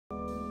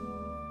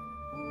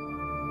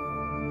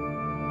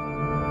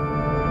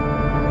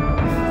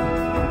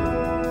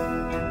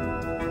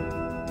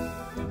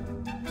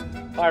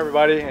Hi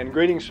everybody, and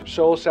greetings from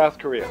Seoul, South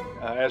Korea.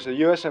 As the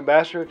U.S.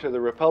 Ambassador to the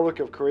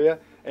Republic of Korea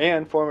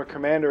and former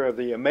commander of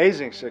the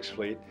amazing Sixth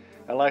Fleet,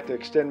 I'd like to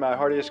extend my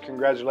heartiest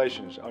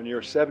congratulations on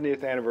your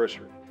 70th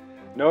anniversary.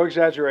 No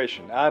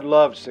exaggeration, I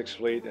loved Sixth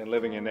Fleet and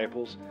living in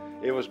Naples.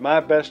 It was my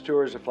best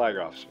tour as a flag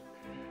officer.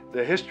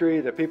 The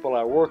history, the people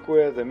I work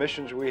with, the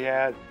missions we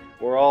had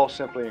were all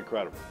simply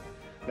incredible.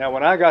 Now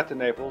when I got to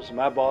Naples,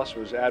 my boss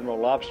was Admiral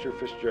Lobster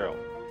Fitzgerald.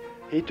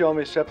 He told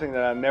me something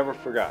that I never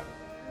forgot.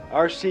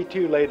 Our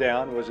C2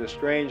 laydown was as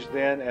strange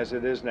then as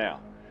it is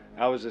now.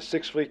 I was the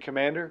Sixth Fleet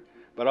commander,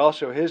 but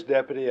also his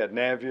deputy at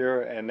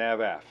NAVUR and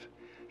NAVAF.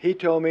 He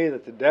told me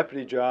that the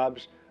deputy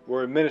jobs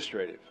were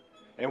administrative,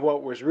 and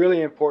what was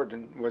really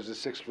important was the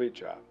Sixth Fleet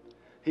job.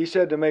 He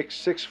said to make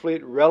Sixth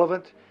Fleet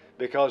relevant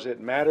because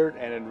it mattered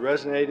and it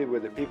resonated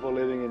with the people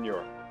living in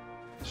Europe.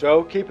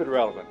 So keep it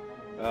relevant,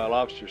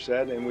 Lobster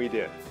said, and we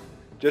did.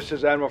 Just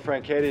as Admiral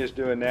Franchetti is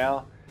doing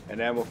now, and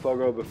Admiral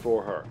Fogo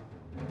before her.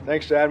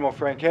 Thanks to Admiral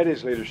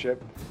Franchetti's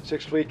leadership,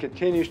 Sixth Fleet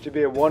continues to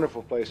be a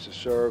wonderful place to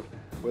serve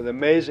with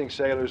amazing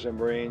sailors and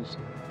Marines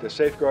to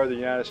safeguard the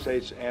United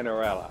States and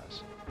our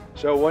allies.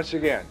 So once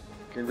again,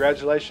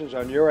 congratulations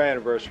on your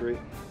anniversary,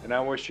 and I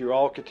wish you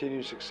all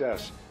continued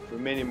success for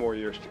many more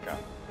years to come.